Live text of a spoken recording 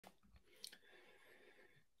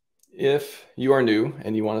If you are new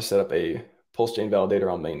and you want to set up a PulseChain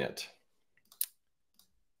validator on mainnet,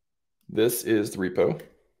 this is the repo.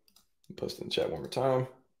 I'll post it in the chat one more time.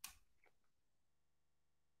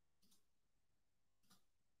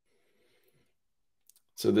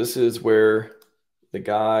 So this is where the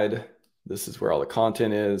guide, this is where all the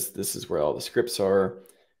content is, this is where all the scripts are,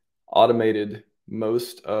 automated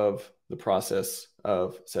most of the process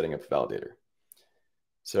of setting up a validator.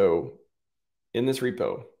 So in this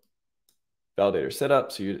repo, validator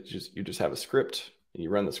setup, so you just have a script, and you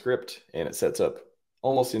run the script, and it sets up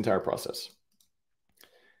almost the entire process.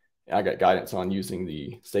 I got guidance on using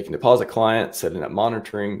the staking deposit client, setting up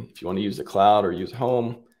monitoring. If you want to use the cloud or use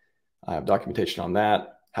home, I have documentation on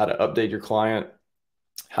that, how to update your client,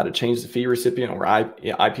 how to change the fee recipient or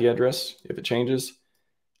IP address if it changes,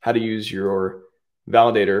 how to use your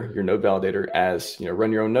validator, your node validator as,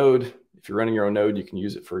 run your own node. If you're running your own node, you can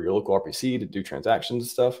use it for your local RPC to do transactions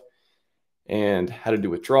and stuff, and how to do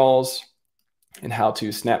withdrawals, and how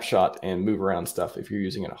to snapshot and move around stuff if you're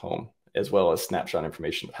using it at home, as well as snapshot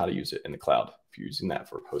information of how to use it in the cloud if you're using that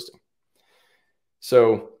for hosting.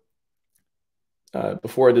 So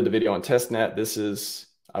before I did the video on testnet, this is,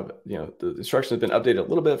 the instruction has been updated a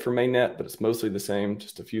little bit for mainnet, but it's mostly the same,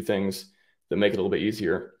 just a few things that make it a little bit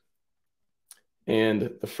easier.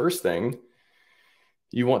 And the first thing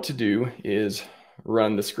you want to do is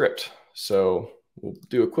run the script. So we'll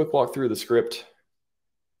do a quick walkthrough of the script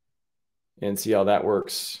and see how that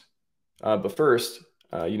works. But first,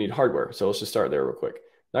 you need hardware. So let's just start there real quick.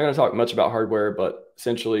 Not going to talk much about hardware, but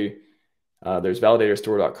essentially there's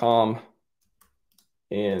validatorstore.com,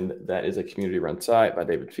 and that is a community-run site by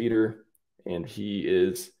David Feeder, and he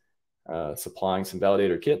is supplying some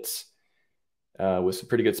validator kits with some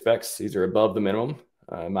pretty good specs. These are above the minimum,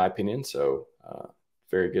 in my opinion, so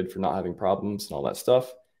very good for not having problems and all that stuff.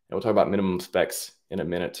 And we'll talk about minimum specs in a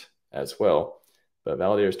minute as well. But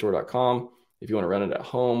validatorstore.com, if you want to run it at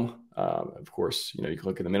home, of course, you can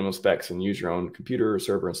look at the minimum specs and use your own computer or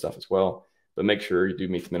server and stuff as well. But make sure you do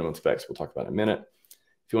meet the minimum specs. We'll talk about it in a minute.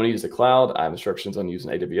 If you want to use the cloud, I have instructions on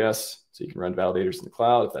using AWS, so you can run validators in the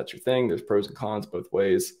cloud if that's your thing. There's pros and cons both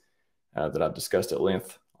ways that I've discussed at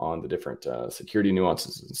length on the different security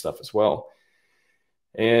nuances and stuff as well.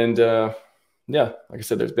 And yeah, like I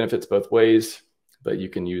said, there's benefits both ways, but you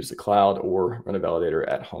can use the cloud or run a validator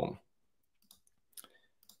at home.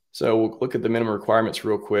 So we'll look at the minimum requirements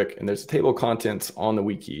real quick, and there's a table of contents on the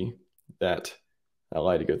wiki that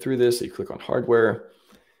allow you to go through this. So you click on hardware.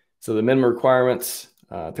 So the minimum requirements,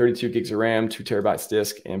 32 gigs of RAM, 2 terabytes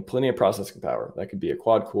disk, and plenty of processing power. That could be a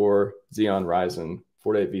quad core, Xeon, Ryzen,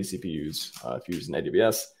 4-8 vCPUs if you're using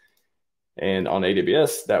AWS. And on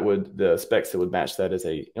AWS, the specs that would match that is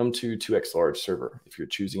a M2 2x large server. If you're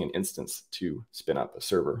choosing an instance to spin up a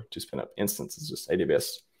server, to spin up instances, just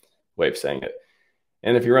AWS way of saying it.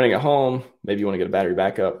 And if you're running at home, maybe you want to get a battery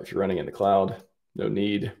backup. If you're running in the cloud, no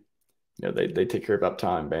need. They take care of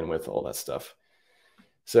uptime, bandwidth, all that stuff.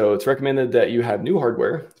 So it's recommended that you have new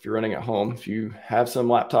hardware if you're running at home. If you have some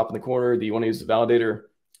laptop in the corner that you want to use the validator,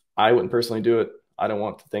 I wouldn't personally do it. I don't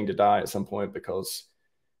want the thing to die at some point because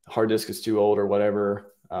the hard disk is too old or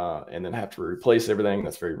whatever, and then have to replace everything.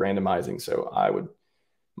 That's very randomizing. So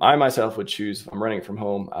I myself would choose, if I'm running it from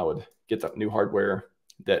home, I would get the new hardware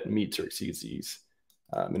that meets or exceeds these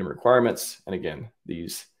minimum requirements. And again,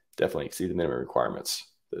 these definitely exceed the minimum requirements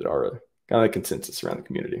that are kind of the consensus around the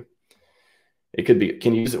community. It could be,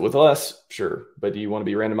 can you use it with less? Sure. But do you want to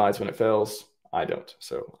be randomized when it fails? I don't.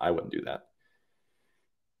 So I wouldn't do that.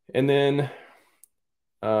 And then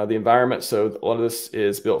the environment. So a lot of this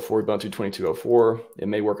is built for Ubuntu 22.04. It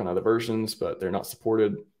may work on other versions, but they're not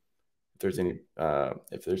supported. If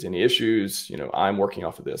there's any issues, I'm working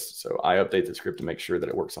off of this. So I update the script to make sure that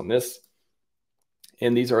it works on this.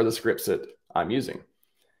 And these are the scripts that I'm using.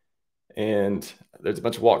 And there's a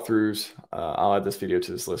bunch of walkthroughs. I'll add this video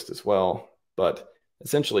to this list as well. But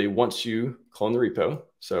essentially, once you clone the repo,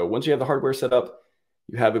 so once you have the hardware set up,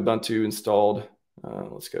 you have Ubuntu installed.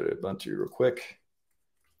 Let's go to Ubuntu real quick.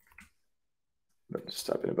 Just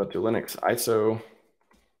type in Ubuntu Linux ISO.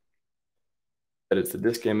 That is the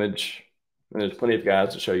disk image. And there's plenty of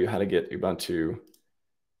guides to show you how to get Ubuntu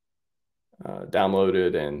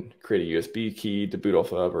downloaded and create a USB key to boot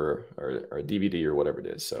off of, or a DVD or whatever it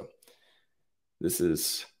is. So this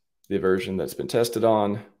is the version that's been tested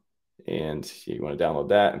on, and you want to download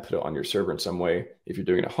that and put it on your server in some way. If you're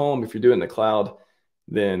doing it at home, if you're doing it in the cloud,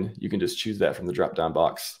 then you can just choose that from the drop-down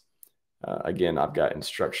box. Again, I've got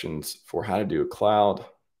instructions for how to do a cloud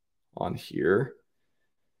on here.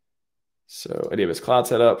 So AWS Cloud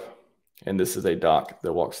Setup, and this is a doc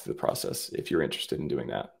that walks through the process if you're interested in doing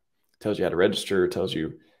that. Tells you how to register, tells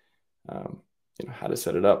you how to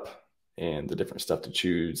set it up and the different stuff to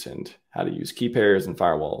choose and how to use key pairs and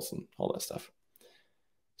firewalls and all that stuff.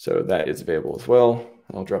 So that is available as well.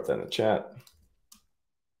 I'll drop that in the chat.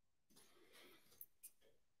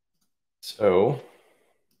 So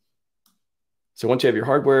once you have your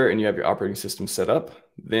hardware and you have your operating system set up,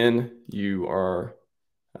 then you are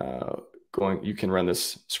you can run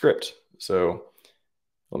this script. So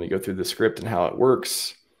let me go through the script and how it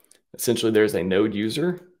works. Essentially, there's a node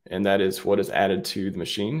user, and that is what is added to the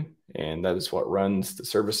machine. And that is what runs the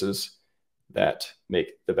services that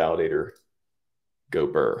make the validator go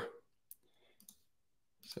burr.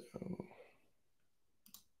 So, 1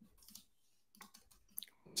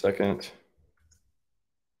 second.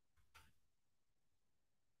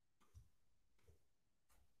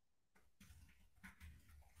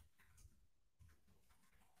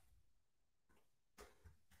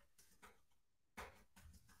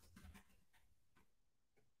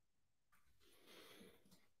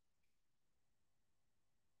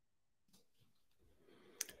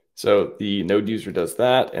 So the node user does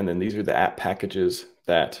that, and then these are the app packages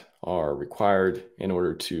that are required in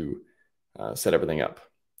order to set everything up.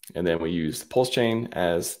 And then we use the PulseChain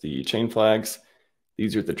as the chain flags.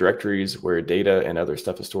 These are the directories where data and other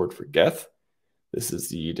stuff is stored for Geth. This is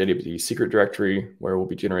the DDoS secret directory where we'll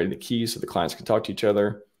be generating the keys so the clients can talk to each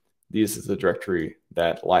other. This is the directory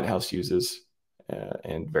that Lighthouse uses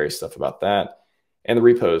and various stuff about that. And the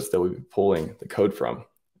repos that we'll be pulling the code from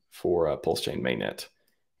for PulseChain mainnet,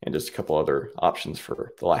 and just a couple other options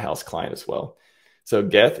for the Lighthouse client as well. So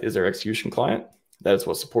Geth is our execution client. That is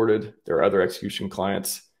what's supported. There are other execution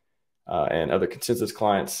clients and other consensus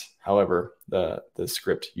clients. However, the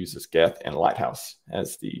script uses Geth and Lighthouse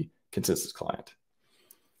as the consensus client.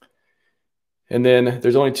 And then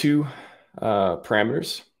there's only two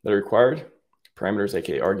parameters that are required. Parameters,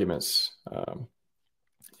 aka arguments.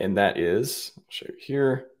 And that is, I'll show you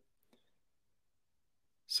here.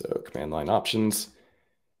 So command line options.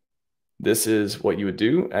 This is what you would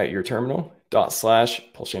do at your terminal, /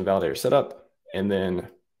 PulseChain validator setup. And then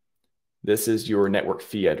this is your network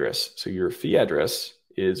fee address. So your fee address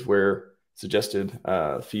is where suggested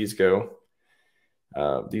fees go.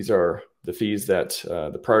 These are the fees that,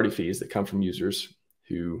 the priority fees that come from users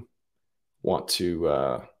who want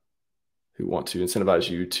to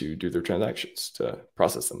incentivize you to do their transactions, to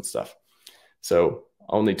process them and stuff. So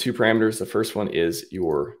only two parameters. The first one is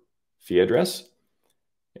your fee address.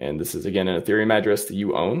 And this is, again, an Ethereum address that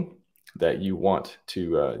you own, that you want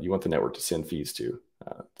to you want the network to send fees to,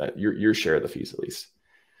 that your share of the fees at least.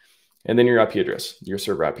 And then your IP address, your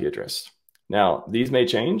server IP address. Now these may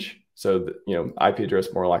change. So IP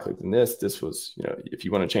address more likely than this. This was, if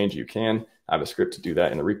you want to change it, you can. I have a script to do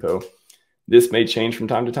that in the repo. This may change from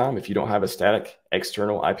time to time. If you don't have a static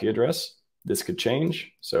external IP address, this could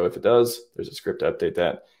change. So if it does, there's a script to update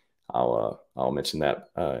that. I'll mention that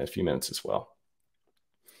in a few minutes as well.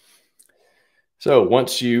 So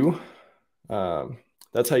once you,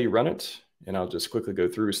 that's how you run it. And I'll just quickly go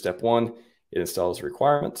through. Step 1, it installs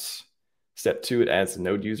requirements. Step 2, it adds the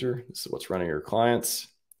node user. This is what's running your clients.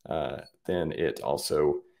 Then it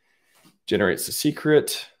also generates the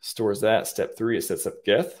secret, stores that. Step 3, it sets up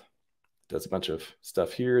Geth. Does a bunch of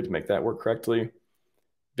stuff here to make that work correctly.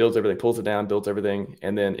 Builds everything, pulls it down, builds everything.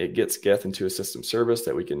 And then it gets Geth into a system service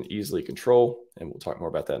that we can easily control. And we'll talk more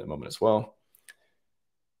about that in a moment as well.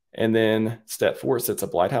 And then step 4 sets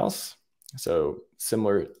up Lighthouse. So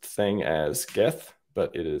similar thing as Geth,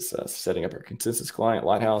 but it is setting up our consensus client.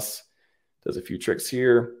 Lighthouse does a few tricks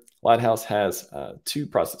here. Lighthouse has two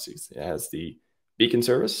processes. It has the beacon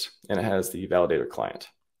service and it has the validator client.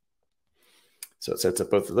 So it sets up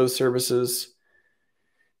both of those services.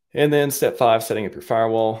 And then step 5, setting up your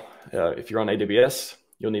firewall. If you're on AWS,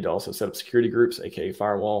 you'll need to also set up security groups, aka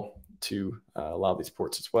firewall, to allow these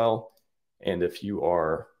ports as well. And if you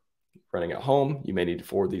are running at home, you may need to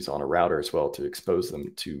forward these on a router as well to expose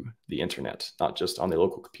them to the internet, not just on the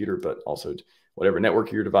local computer, but also whatever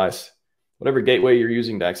network your device, whatever gateway you're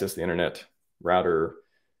using to access the internet, router,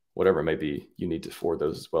 whatever it may be, you need to forward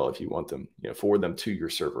those as well if you want them, forward them to your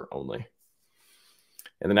server only.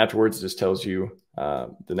 And then afterwards, it just tells you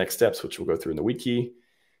the next steps, which we'll go through in the wiki.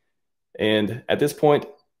 And at this point,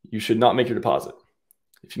 you should not make your deposit.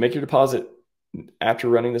 If you make your deposit after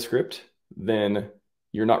running the script, then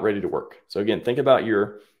you're not ready to work. So again, think about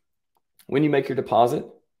when you make your deposit,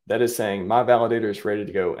 that is saying my validator is ready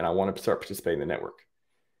to go and I want to start participating in the network.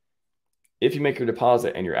 If you make your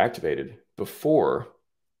deposit and you're activated before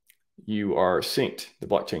you are synced, the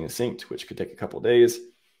blockchain is synced, which could take a couple of days,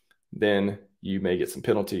 then you may get some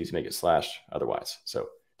penalties, you may get slashed otherwise. So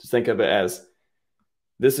just think of it as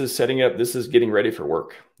this is setting up, this is getting ready for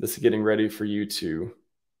work. This is getting ready for you to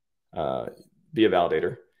be a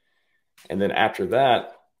validator. And then after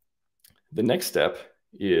that, the next step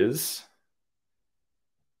is,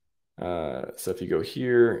 so if you go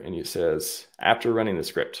here and it says after running the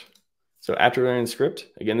script. So after running the script,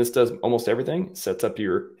 again, this does almost everything. It sets up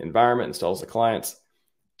your environment, installs the clients,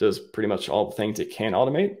 does pretty much all the things it can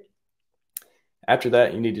automate. After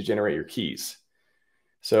that, you need to generate your keys.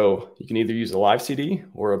 So you can either use a live CD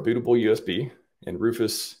or a bootable USB. And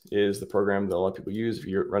Rufus is the program that a lot of people use. If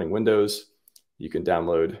you're running Windows, you can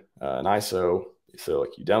download an ISO. So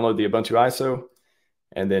like you download the Ubuntu ISO,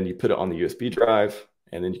 and then you put it on the USB drive,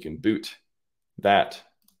 and then you can boot that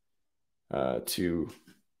to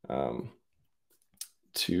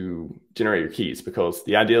generate your keys. Because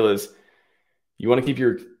the ideal is you want to keep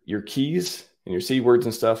your keys and your seed words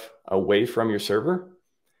and stuff away from your server.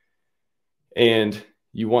 And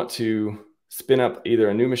you want to spin up either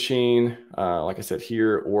a new machine, like I said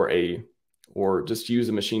here, or just use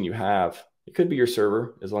a machine you have. It could be your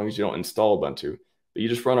server, as long as you don't install Ubuntu. But you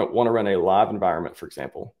just want to run a live environment, for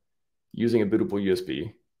example, using a bootable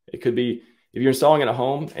USB. It could be, if you're installing it at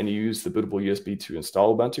home and you use the bootable USB to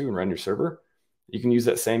install Ubuntu and run your server, you can use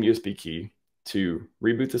that same USB key to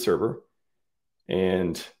reboot the server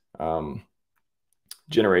and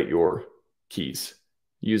generate your keys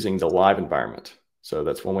using the live environment. So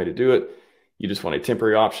that's one way to do it. You just want a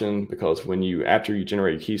temporary option, because after you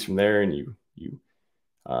generate your keys from there and you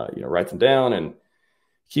write them down and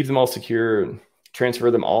keep them all secure and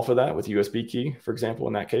transfer them off of that with USB key, for example,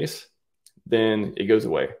 in that case, then it goes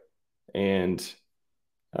away. And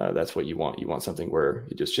that's what you want. You want something where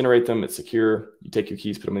you just generate them, it's secure. You take your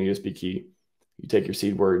keys, put them in a USB key. You take your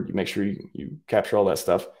seed word, you make sure you capture all that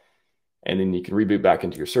stuff, and then you can reboot back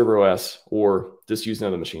into your server OS, or just use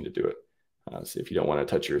another machine to do it. So if you don't want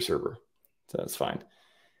to touch your server, so that's fine.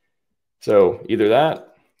 So either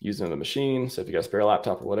that, use another machine. So if you got a spare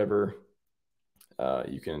laptop or whatever,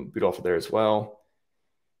 you can boot off of there as well.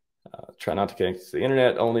 Try not to connect to the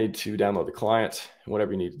internet, only to download the client.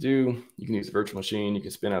 Whatever you need to do, you can use a virtual machine. You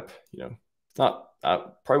can spin up, it's not, I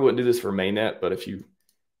probably wouldn't do this for mainnet, but if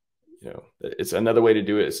it's another way to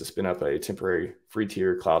do it is to spin up a temporary free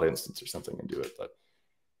tier cloud instance or something and do it. But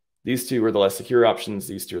these two are the less secure options.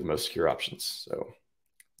 These two are the most secure options. So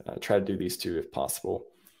try to do these two if possible.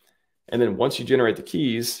 And then once you generate the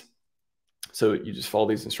keys, so you just follow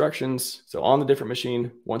these instructions. So on the different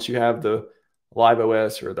machine, once you have the live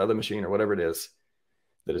OS or the other machine or whatever it is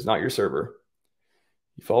that is not your server,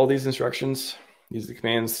 you follow these instructions. These are the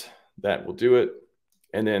commands that will do it.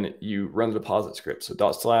 And then you run the deposit script. So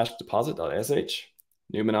 /deposit.sh,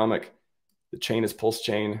 mnemonic, the chain is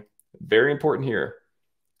PulseChain. Very important here.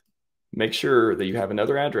 Make sure that you have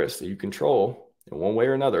another address that you control in one way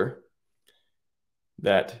or another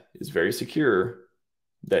that is very secure,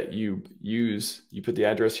 that you put the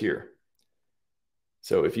address here.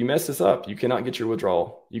 So if you mess this up, you cannot get your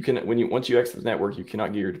withdrawal. Once you exit the network, you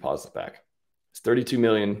cannot get your deposit back. It's 32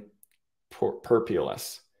 million per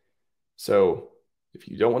PLS. So if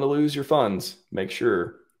you don't want to lose your funds, make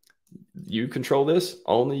sure you control this,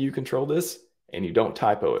 only you control this, and you don't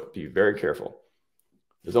typo it. Be very careful.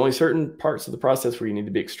 There's only certain parts of the process where you need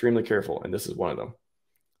to be extremely careful, and this is one of them.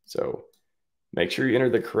 So make sure you enter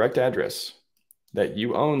the correct address that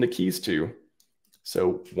you own the keys to.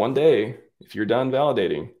 So one day, if you're done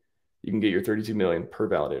validating, you can get your 32 million per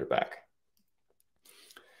validator back.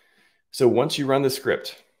 So once you run the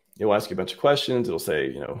script, it'll ask you a bunch of questions. It'll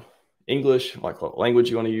say, English, like what language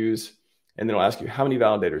you want to use, and then it'll ask you how many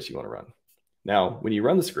validators you want to run. Now, when you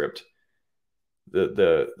run the script,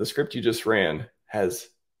 the script you just ran has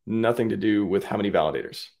nothing to do with how many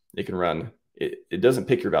validators it can run. It doesn't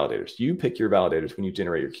pick your validators. You pick your validators when you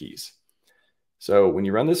generate your keys. So when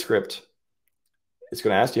you run the script, it's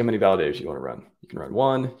going to ask you how many validators you want to run. You can run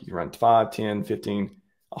 1, you can run 5, 10, 15,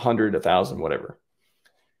 100, 1,000, whatever.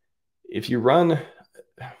 If you run,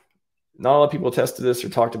 not a lot of people tested this or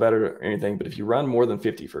talked about it or anything, but if you run more than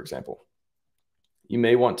 50, for example, you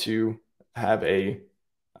may want to have you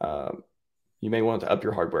may want to up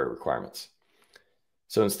your hardware requirements.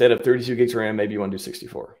 So instead of 32 gigs of RAM, maybe you want to do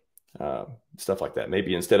 64, stuff like that.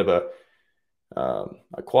 Maybe instead of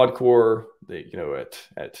a quad core,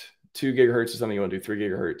 at 2 gigahertz or something, you want to do 3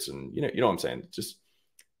 gigahertz, and you know what I'm saying. Just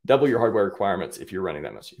double your hardware requirements if you're running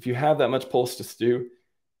that much. If you have that much pulse to do,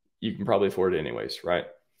 you can probably afford it anyways, right?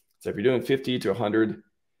 So if you're doing 50 to 100,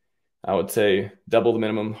 I would say double the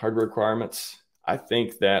minimum hardware requirements. I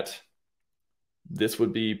think that this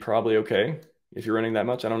would be probably okay if you're running that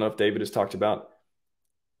much. I don't know if David has talked about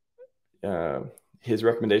his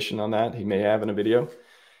recommendation on that. He may have in a video,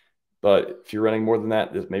 But if you're running more than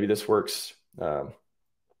that, maybe this works.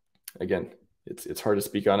 Again, it's hard to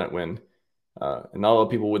speak on it when, and not a lot of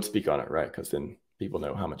people would speak on it, right? Because then people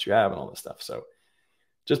know how much you have and all this stuff. So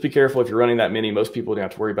just be careful if you're running that many. Most people don't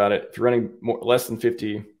have to worry about it. If you're running less than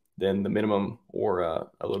 50, then the minimum or a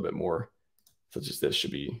little bit more, such as this,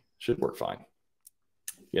 should work fine.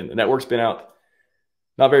 Again, the network's been out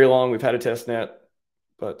not very long. We've had a test net,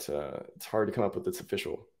 but it's hard to come up with this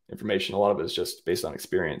official information. A lot of it is just based on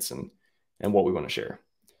experience and what we want to share.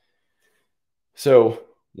 So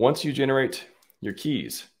once you generate your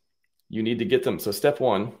keys, you need to get them. So step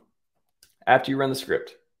one, after you run the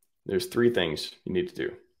script, there's 3 things you need to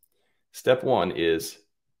do. Step one is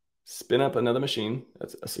spin up another machine,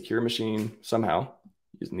 that's a secure machine somehow,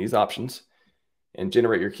 using these options, and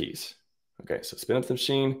generate your keys. Okay, so spin up the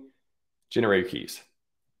machine, generate your keys.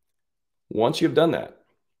 Once you've done that,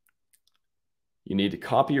 you need to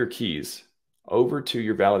copy your keys over to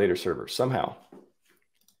your validator server somehow.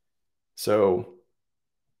 So,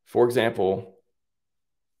 for example,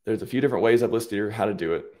 there's a few different ways I've listed here how to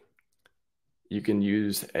do it. You can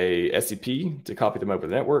use a SCP to copy them over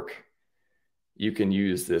the network. You can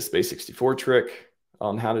use this base64 trick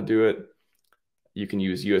on how to do it. You can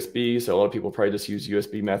use USB. So a lot of people probably just use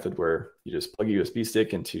USB method where you just plug a USB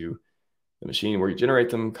stick into the machine where you generate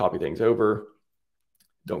them, copy things over.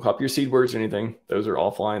 Don't copy your seed words or anything. Those are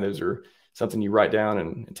offline. Those are something you write down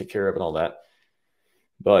and take care of and all that.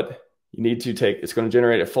 But you need to it's going to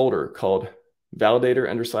generate a folder called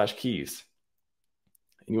validator_keys.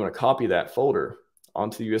 And you want to copy that folder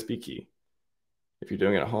onto the USB key if you're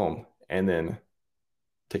doing it at home, and then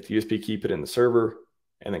take the USB key, put it in the server,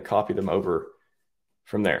 and then copy them over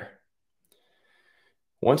from there.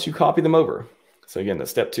 Once you copy them over, so again,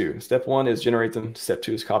 that's step 2. Step 1 is generate them. Step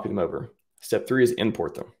 2 is copy them over. Step 3 is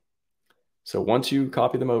import them. So once you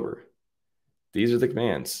copy them over, these are the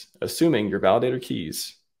commands, assuming your validator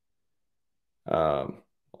keys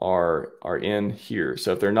are in here.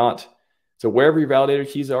 So if they're not, so wherever your validator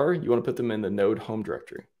keys are, you want to put them in the node home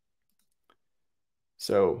directory.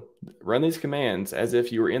 So run these commands as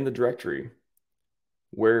if you were in the directory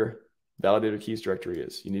where validator keys directory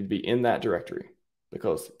is. You need to be in that directory,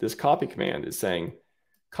 because this copy command is saying,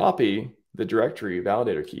 copy the directory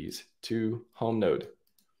validator keys to home node.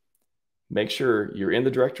 Make sure you're in the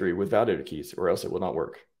directory with validator keys, or else it will not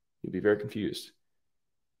work. You'll be very confused.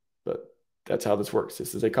 But that's how this works.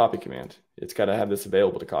 This is a copy command. It's got to have this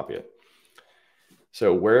available to copy it.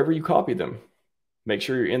 So wherever you copy them, make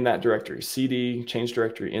sure you're in that directory. CD, change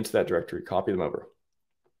directory into that directory, copy them over.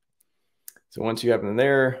 So once you have them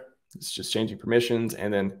there, it's just changing permissions,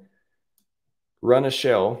 and then run a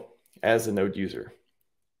shell as a node user.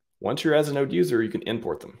 Once you're as a node user, you can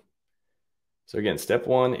import them. So again, step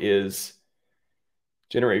 1 is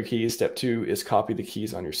generate your keys. Step 2 is copy the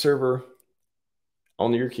keys on your server.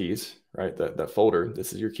 Only your keys, right? That folder,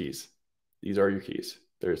 this is your keys. These are your keys.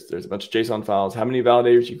 There's a bunch of JSON files. How many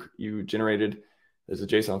validators you generated? There's a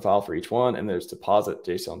JSON file for each one, and there's deposit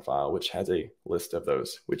JSON file, which has a list of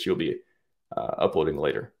those, which you'll be uploading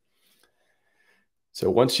later.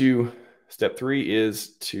 So step 3 is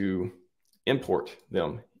to import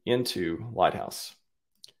them into Lighthouse.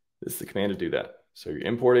 This is the command to do that. So you're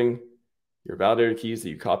importing your validator keys that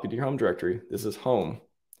you copied to your home directory. This is home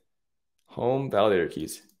validator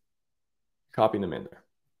keys. Copying them in there.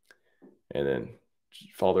 And then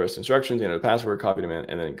follow the rest of the instructions, enter the password, copy them in,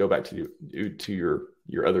 and then go back to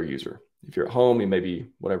your other user. If you're at home, you may be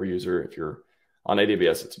whatever user. If you're on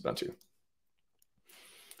AWS, it's Ubuntu.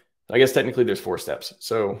 I guess technically there's 4 steps.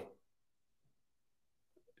 So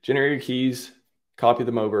generate your keys, copy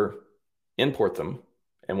them over, import them.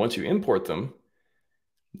 And once you import them,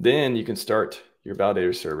 then you can start your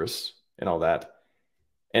validator service and all that.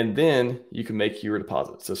 And then you can make your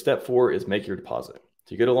deposit. So step 4 is make your deposit.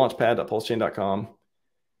 So you go to launchpad.pulsechain.com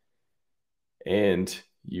and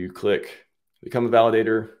you click become a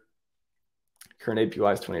validator. Current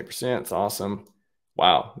APY is 28%. It's awesome.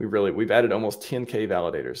 Wow, we've added almost 10K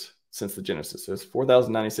validators since the genesis. So it's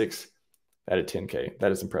 4,096, added 10K.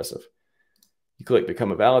 That is impressive. You click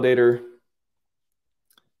become a validator.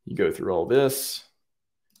 You go through all this.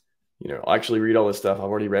 I'll actually read all this stuff. I've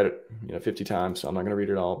already read it, 50 times, so I'm not going to read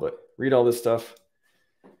it all, but read all this stuff.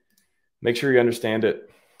 Make sure you understand it.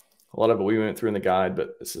 A lot of it we went through in the guide,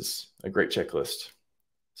 but this is a great checklist.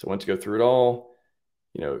 So once you go through it all,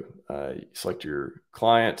 you select your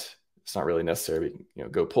client. It's not really necessary.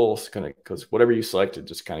 Go Pulse, because whatever you selected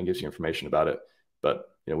just kind of gives you information about it. But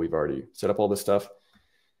we've already set up all this stuff.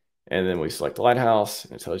 And then we select the Lighthouse,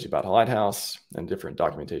 and it tells you about the Lighthouse and different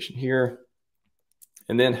documentation here.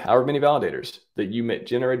 And then however many validators that you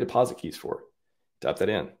generate deposit keys for. type that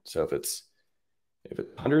in. So if it's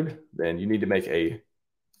 100, then you need to make a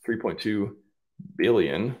 3.2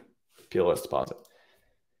 billion PLS deposit.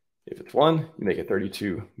 If it's 1, you make a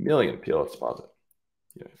 32 million PLS deposit.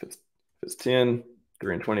 You know, if it's 10,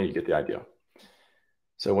 3 and 20, you get the idea.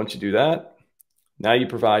 So once you do that, now you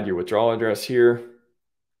provide your withdrawal address here,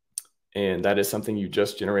 and that is something you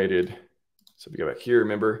just generated. So if we go back here,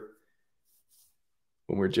 remember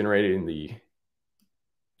when we're generating the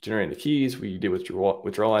keys, we did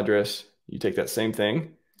withdrawal address. You take that same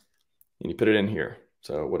thing and you put it in here.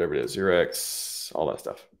 So whatever it is, 0x, all that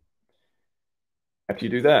stuff. After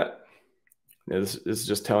you do that, this is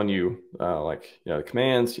just telling you the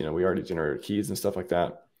commands, we already generated keys and stuff like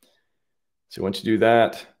that. So once you do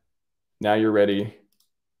that, now you're ready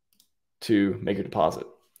to make your deposit.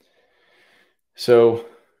 So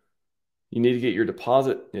you need to get your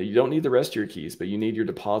deposit. You don't need the rest of your keys, but you need your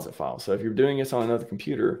deposit file. So if you're doing this on another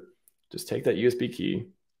computer, just take that USB key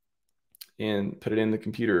and put it in the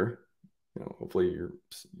computer. Hopefully your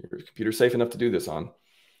computer's safe enough to do this on.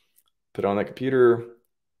 Put it on that computer,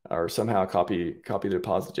 or somehow copy the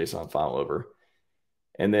deposit JSON file over.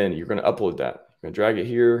 And then you're going to upload that. You're going to drag it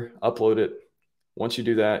here, upload it. Once you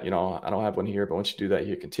do that, I don't have one here, but once you do that, you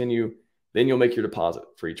hit continue. Then you'll make your deposit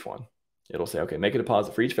for each one. It'll say, okay, make a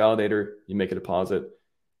deposit for each validator. You make a deposit.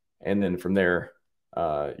 And then from there,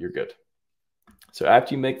 you're good. So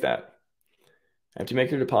after you make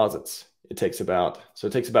your deposits, it takes about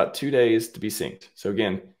 2 days to be synced. So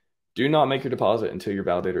again, do not make your deposit until your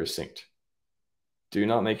validator is synced. Do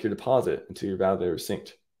not make your deposit until your validator is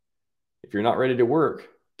synced. If you're not ready to work,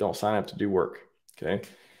 don't sign up to do work. Okay. It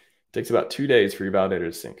takes about 2 days for your validator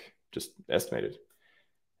to sync, just estimated.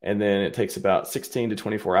 And then it takes about 16 to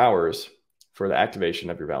 24 hours for the activation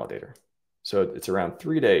of your validator. So it's around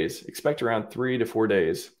 3 days. Expect around 3 to 4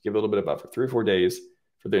 days. Give a little bit of buffer, 3 or 4 days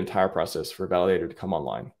for the entire process for a validator to come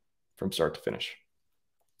online from start to finish.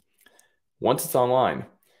 Once it's online,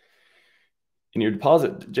 in your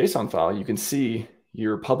deposit JSON file, you can see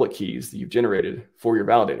your public keys that you've generated for your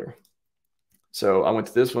validator. So I went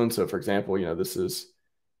to this one. So for example, this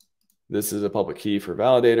is a public key for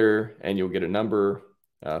validator, and you'll get a number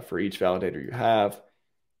for each validator you have.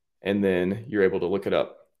 And then you're able to look it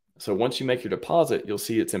up. So once you make your deposit, you'll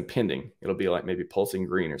see it's in pending. It'll be like maybe pulsing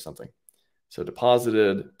green or something. So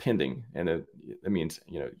deposited, pending, and that means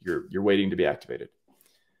you're waiting to be activated.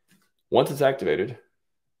 Once it's activated,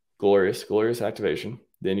 glorious activation,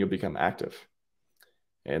 then you'll become active.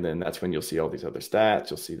 And then that's when you'll see all these other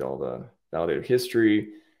stats. You'll see all the validator history.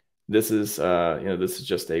 This is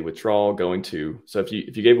just a withdrawal going to. So if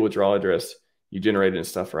you gave a withdrawal address, you generated and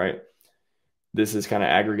stuff, right? This is kind of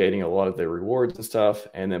aggregating a lot of the rewards and stuff,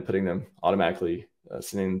 and then putting them automatically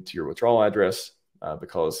sending to your withdrawal address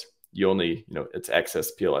because you only, it's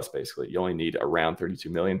excess PLS basically. You only need around 32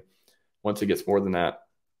 million. Once it gets more than that,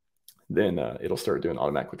 then it'll start doing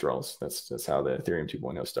automatic withdrawals. That's how the Ethereum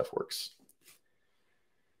 2.0 stuff works.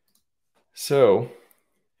 So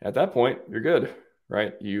at that point, you're good,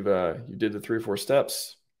 right? You did the 3 or 4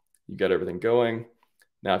 steps. You got everything going.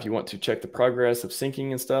 Now, if you want to check the progress of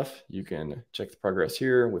syncing and stuff, you can check the progress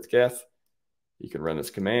here with geth. You can run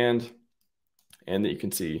this command, and then you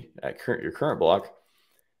can see at your current block,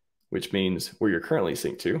 which means where you're currently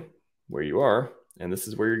synced to, where you are, and this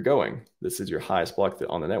is where you're going. This is your highest block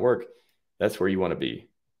on the network. That's where you want to be.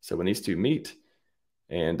 So when these two meet,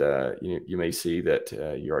 and you may see that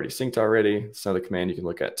you already synced already. It's another command you can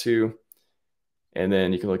look at too. And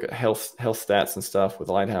then you can look at health stats and stuff with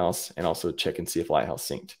Lighthouse, and also check and see if Lighthouse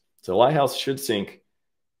synced. So Lighthouse should sync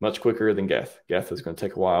much quicker than geth. Geth is going to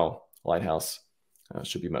take a while. Lighthouse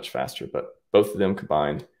should be much faster, but both of them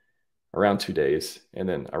combined around 2 days, and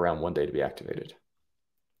then around 1 day to be activated.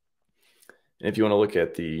 And if you want to look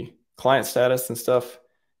at the client status and stuff,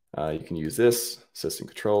 you can use this system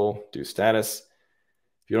control, do status.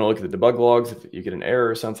 If you want to look at the debug logs, if you get an error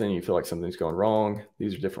or something, you feel like something's going wrong,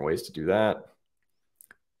 these are different ways to do that.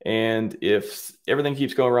 And if everything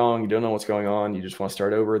keeps going wrong, you don't know what's going on, you just want to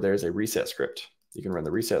start over, there's a reset script. You can run the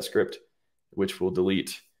reset script, which will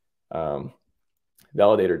delete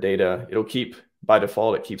validator data. It'll keep, by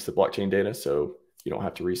default, it keeps the blockchain data, so you don't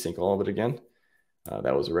have to resync all of it again.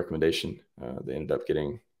 That was a recommendation that ended up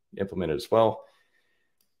getting implemented as well.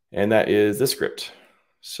 And that is this script.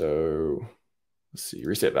 So let's see,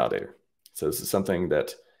 reset validator. So this is something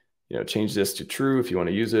that, change this to true if you want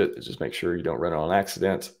to use it. Just make sure you don't run it on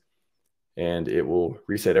accident. And it will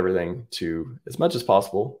reset everything to as much as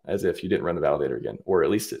possible as if you didn't run the validator again, or at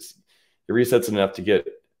least it resets enough to get,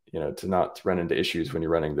 to not run into issues when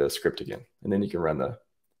you're running the script again. And then you can run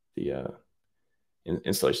the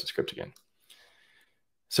installation script again.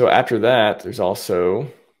 So after that, there's also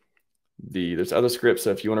there's other scripts.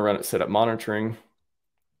 So if you want to run it, set up monitoring,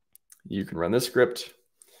 you can run this script.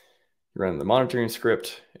 You run the monitoring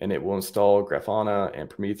script, and it will install Grafana and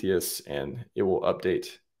Prometheus, and it will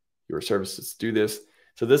update your services to do this.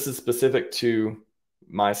 So this is specific to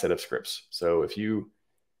my set of scripts. So if you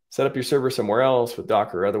set up your server somewhere else with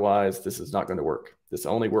Docker or otherwise, this is not going to work. This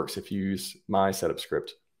only works if you use my setup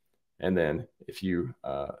script. And then if you,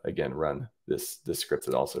 again, run this script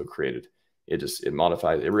that also created, it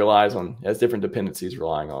modifies, it relies on, it has different dependencies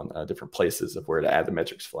relying on different places of where to add the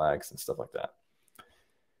metrics flags and stuff like that.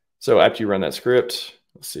 So after you run that script,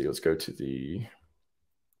 let's see, let's go to the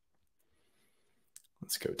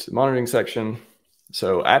monitoring section.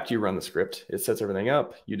 So after you run the script, it sets everything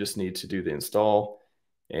up. You just need to do the install.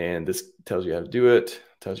 And this tells you how to do it,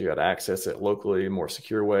 tells you how to access it locally, more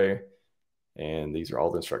secure way. And these are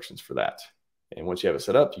all the instructions for that. And once you have it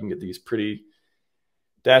set up, you can get these pretty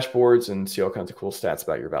dashboards and see all kinds of cool stats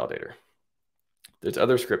about your validator. There's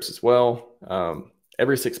other scripts as well.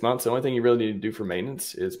 Every 6 months, the only thing you really need to do for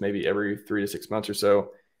maintenance is maybe every 3 to 6 months or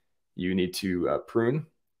so, you need to prune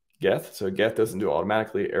Geth. So Geth doesn't do it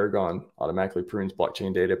automatically. Aragon automatically prunes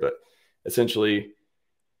blockchain data, but essentially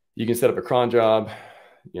you can set up a cron job,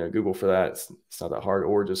 Google for that. It's not that hard,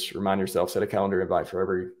 or just remind yourself, set a calendar invite for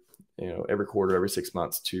every quarter, every 6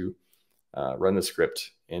 months to run the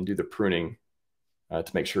script and do the pruning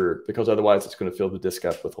to make sure, because otherwise it's going to fill the disk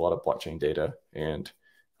up with a lot of blockchain data, and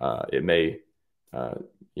it may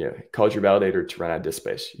cause your validator to run out of disk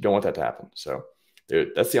space. You don't want that to happen. So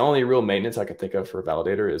that's the only real maintenance I can think of for a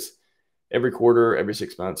validator is every quarter, every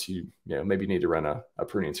 6 months, you maybe need to run a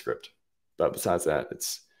pruning script. But besides that,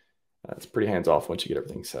 it's pretty hands off once you get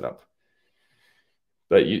everything set up.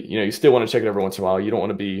 But you still want to check it every once in a while. You don't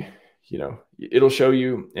want to be, it'll show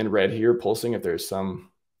you in red here pulsing if there's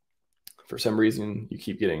for some reason you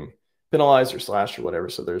keep getting penalized or slashed or whatever.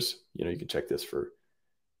 So there's, you can check this for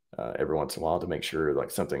every once in a while to make sure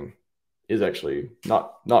like something is actually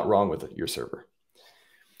not wrong with your server.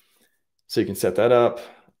 So you can set that up.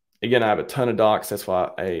 Again, I have a ton of docs. That's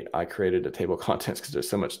why I created a table of contents, because there's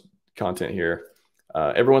so much content here.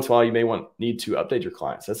 Every once in a while, you may need to update your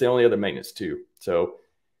clients. That's the only other maintenance too. So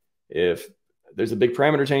if there's a big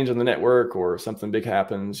parameter change on the network or something big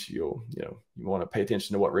happens, you want to pay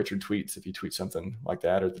attention to what Richard tweets if you tweet something like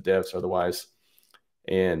that, or the devs otherwise.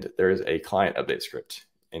 And there is a client update script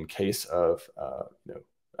in case of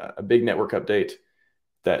a big network update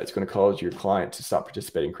that it's going to cause your client to stop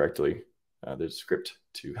participating correctly. There's a script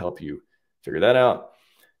to help you figure that out.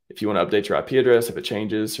 If you want to update your IP address, if it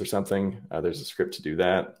changes or something, there's a script to do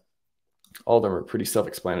that. All of them are pretty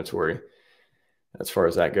self-explanatory as far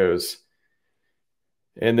as that goes.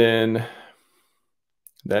 And then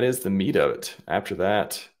that is the meat of it. After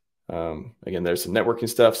that, again, there's some networking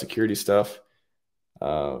stuff, security stuff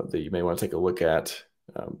that you may want to take a look at.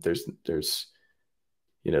 There's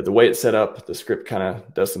the way it's set up, the script kind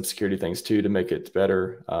of does some security things too to make it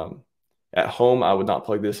better. At home, I would not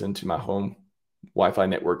plug this into my home Wi-Fi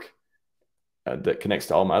network that connects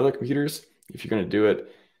to all my other computers. If you're going to do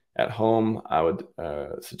it at home, I would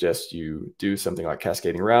suggest you do something like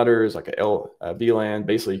cascading routers, like a VLAN.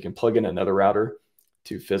 Basically, you can plug in another router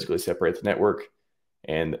to physically separate the network,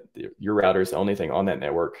 and your router is the only thing on that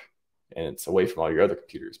network, and it's away from all your other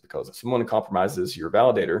computers. Because if someone compromises your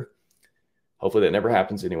validator, hopefully that never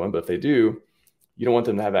happens to anyone, but if they do, you don't want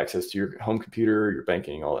them to have access to your home computer, your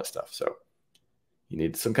banking, all that stuff. So you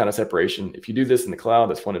need some kind of separation. If you do this in the cloud,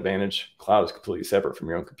 that's one advantage. Cloud is completely separate from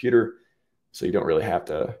your own computer, so you don't really have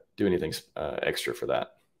to do anything extra for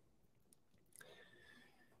that.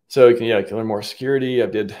 So you can learn more security. I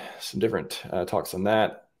did some different talks on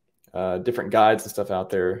that. Different guides and stuff out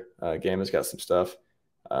there. Gamma's got some stuff.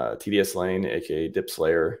 TDS Lane, aka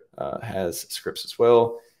DipSlayer, has scripts as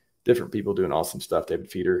well. Different people doing awesome stuff.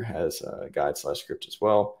 David Feeder has a guide/script as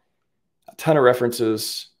well. A ton of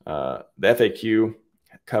references. The FAQ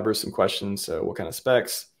covers some questions. So what kind of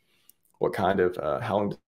specs? What kind of, how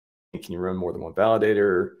long can you run more than one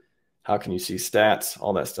validator? How can you see stats?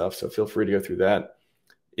 All that stuff. So feel free to go through that.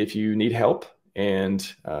 If you need help, and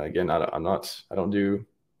again, I'm not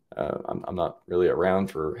really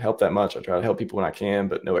around for help that much. I try to help people when I can,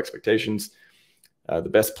 but no expectations. The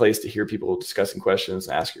best place to hear people discussing questions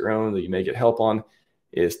and ask your own that you may get help on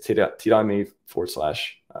is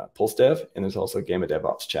t.me/PulseDev. And there's also Gamma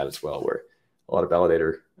DevOps chat as well, where a lot of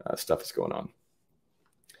validator stuff is going on.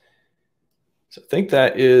 So I think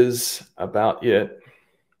that is about it.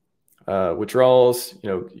 Withdrawals,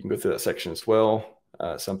 you can go through that section as well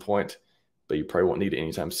at some point, but you probably won't need it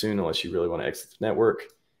anytime soon unless you really want to exit the network.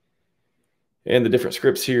 and the different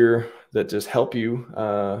scripts here that just help you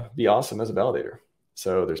be awesome as a validator.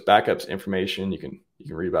 So there's backups information. You can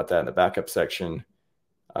read about that in the backup section.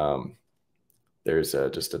 There's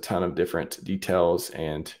just a ton of different details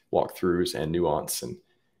and walkthroughs and nuance and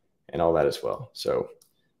all that as well. So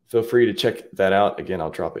feel free to check that out. Again, I'll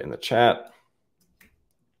drop it in the chat.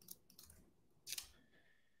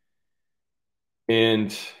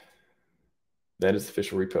 And that is the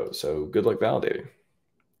official repo. So good luck validating.